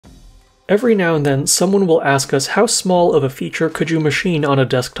Every now and then, someone will ask us how small of a feature could you machine on a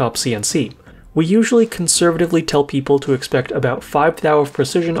desktop CNC. We usually conservatively tell people to expect about 5 thou of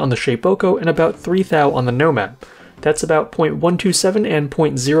precision on the Shapeoko and about 3 thou on the Nomad. That's about 0.127 and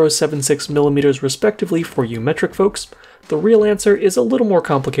 0.076 millimeters respectively for you metric folks. The real answer is a little more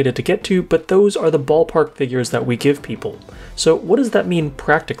complicated to get to, but those are the ballpark figures that we give people. So what does that mean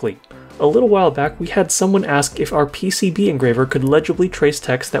practically? A little while back, we had someone ask if our PCB engraver could legibly trace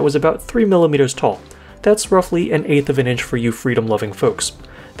text that was about 3 millimeters tall. That's roughly 1/8 of an inch for you freedom-loving folks.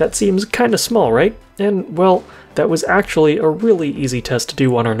 That seems kinda small, right? And, well, that was actually a really easy test to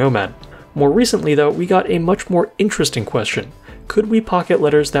do on our Nomad. More recently, though, we got a much more interesting question. Could we pocket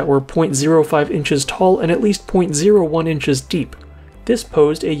letters that were 0.05 inches tall and at least 0.01 inches deep? This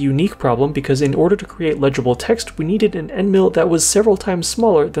posed a unique problem because in order to create legible text, we needed an end mill that was several times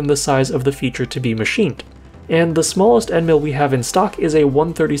smaller than the size of the feature to be machined. And the smallest end mill we have in stock is a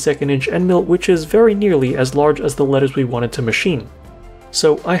 1/32 inch end mill, which is very nearly as large as the letters we wanted to machine.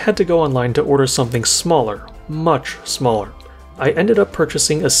 So I had to go online to order something smaller, much smaller. I ended up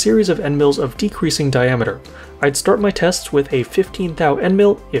purchasing a series of end mills of decreasing diameter. I'd start my tests with a 15 thou end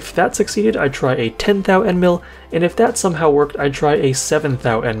mill. If that succeeded, I'd try a 10 thou end mill, and if that somehow worked, I'd try a 7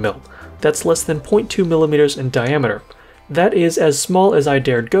 thou end mill. That's less than 0.2 millimeters in diameter. That is as small as I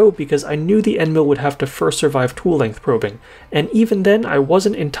dared go because I knew the end mill would have to first survive tool length probing, and even then I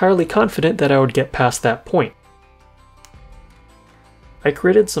wasn't entirely confident that I would get past that point. I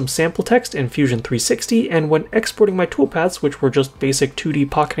created some sample text in Fusion 360, and when exporting my toolpaths, which were just basic 2D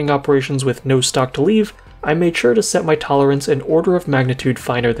pocketing operations with no stock to leave, I made sure to set my tolerance an order of magnitude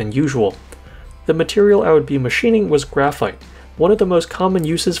finer than usual. The material I would be machining was graphite. One of the most common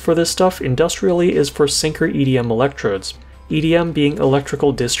uses for this stuff industrially is for sinker EDM electrodes, EDM being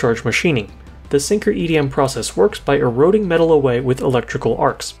electrical discharge machining. The sinker EDM process works by eroding metal away with electrical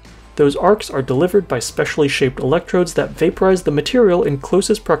arcs. Those arcs are delivered by specially shaped electrodes that vaporize the material in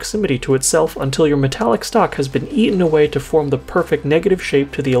closest proximity to itself until your metallic stock has been eaten away to form the perfect negative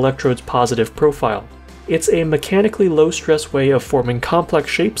shape to the electrode's positive profile. It's a mechanically low-stress way of forming complex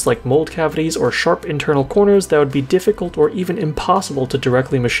shapes like mold cavities or sharp internal corners that would be difficult or even impossible to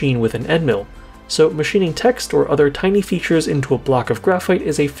directly machine with an end mill. So machining text or other tiny features into a block of graphite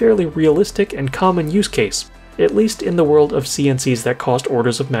is a fairly realistic and common use case, at least in the world of CNCs that cost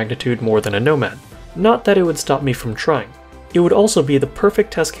orders of magnitude more than a Nomad. Not that it would stop me from trying. It would also be the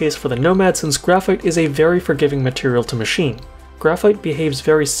perfect test case for the Nomad since graphite is a very forgiving material to machine. Graphite behaves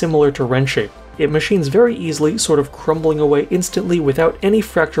very similar to wrench shape. It machines very easily, sort of crumbling away instantly without any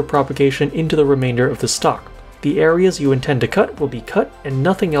fracture propagation into the remainder of the stock. The areas you intend to cut will be cut and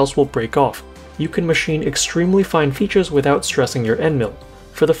nothing else will break off. You can machine extremely fine features without stressing your end mill.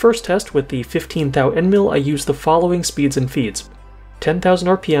 For the first test with the 15 thou end mill, I used the following speeds and feeds: 10,000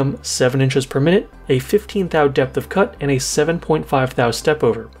 RPM, 7 inches per minute, a 15 thou depth of cut, and a 7.5 thou step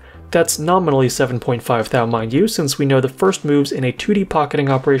over. That's nominally 7.5 thou mind you, since we know the first moves in a 2D pocketing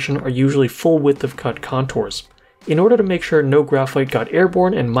operation are usually full width of cut contours. In order to make sure no graphite got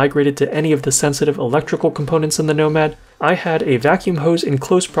airborne and migrated to any of the sensitive electrical components in the Nomad, I had a vacuum hose in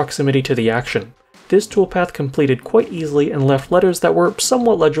close proximity to the action. This toolpath completed quite easily and left letters that were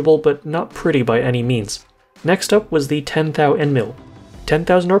somewhat legible but not pretty by any means. Next up was the 10 thou end mill.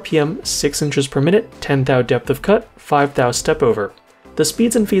 10,000 RPM, 6 inches per minute, 10 thou depth of cut, 5 thou step over. The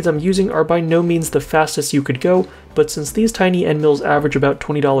speeds and feeds I'm using are by no means the fastest you could go, but since these tiny end mills average about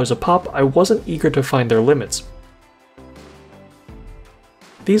 $20 a pop, I wasn't eager to find their limits.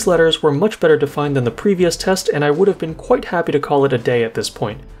 These letters were much better defined than the previous test, and I would have been quite happy to call it a day at this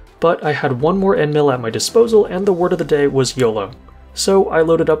point. But I had one more end mill at my disposal, and the word of the day was YOLO. So I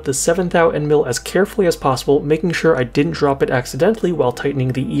loaded up the 7 thou end mill as carefully as possible, making sure I didn't drop it accidentally while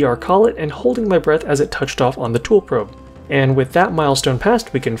tightening the ER collet and holding my breath as it touched off on the tool probe. And with that milestone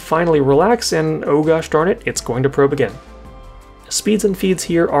passed, we can finally relax and oh gosh darn it, it's going to probe again. Speeds and feeds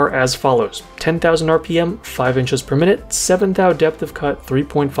here are as follows: 10,000 RPM, 5 inches per minute, 7 thou depth of cut,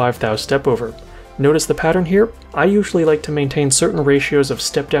 3.5 thou step over. Notice the pattern here? I usually like to maintain certain ratios of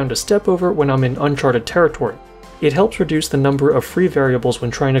step down to step over when I'm in uncharted territory. It helps reduce the number of free variables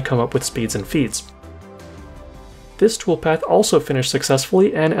when trying to come up with speeds and feeds. This toolpath also finished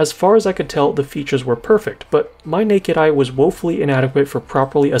successfully, and as far as I could tell, the features were perfect, but my naked eye was woefully inadequate for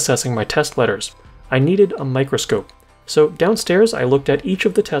properly assessing my test letters. I needed a microscope. So downstairs I looked at each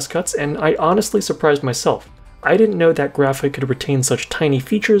of the test cuts, and I honestly surprised myself. I didn't know that graphite could retain such tiny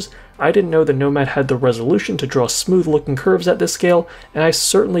features, I didn't know the Nomad had the resolution to draw smooth looking curves at this scale, and I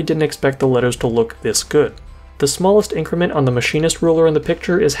certainly didn't expect the letters to look this good. The smallest increment on the machinist ruler in the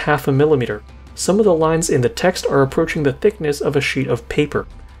picture is 0.5 millimeter. Some of the lines in the text are approaching the thickness of a sheet of paper.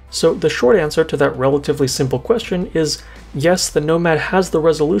 So the short answer to that relatively simple question is yes, the Nomad has the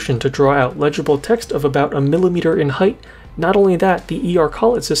resolution to draw out legible text of about 1 millimeter in height. Not only that, the ER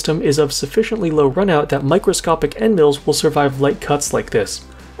collet system is of sufficiently low runout that microscopic end mills will survive light cuts like this.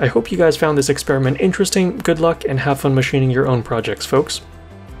 I hope you guys found this experiment interesting. Good luck and have fun machining your own projects, folks.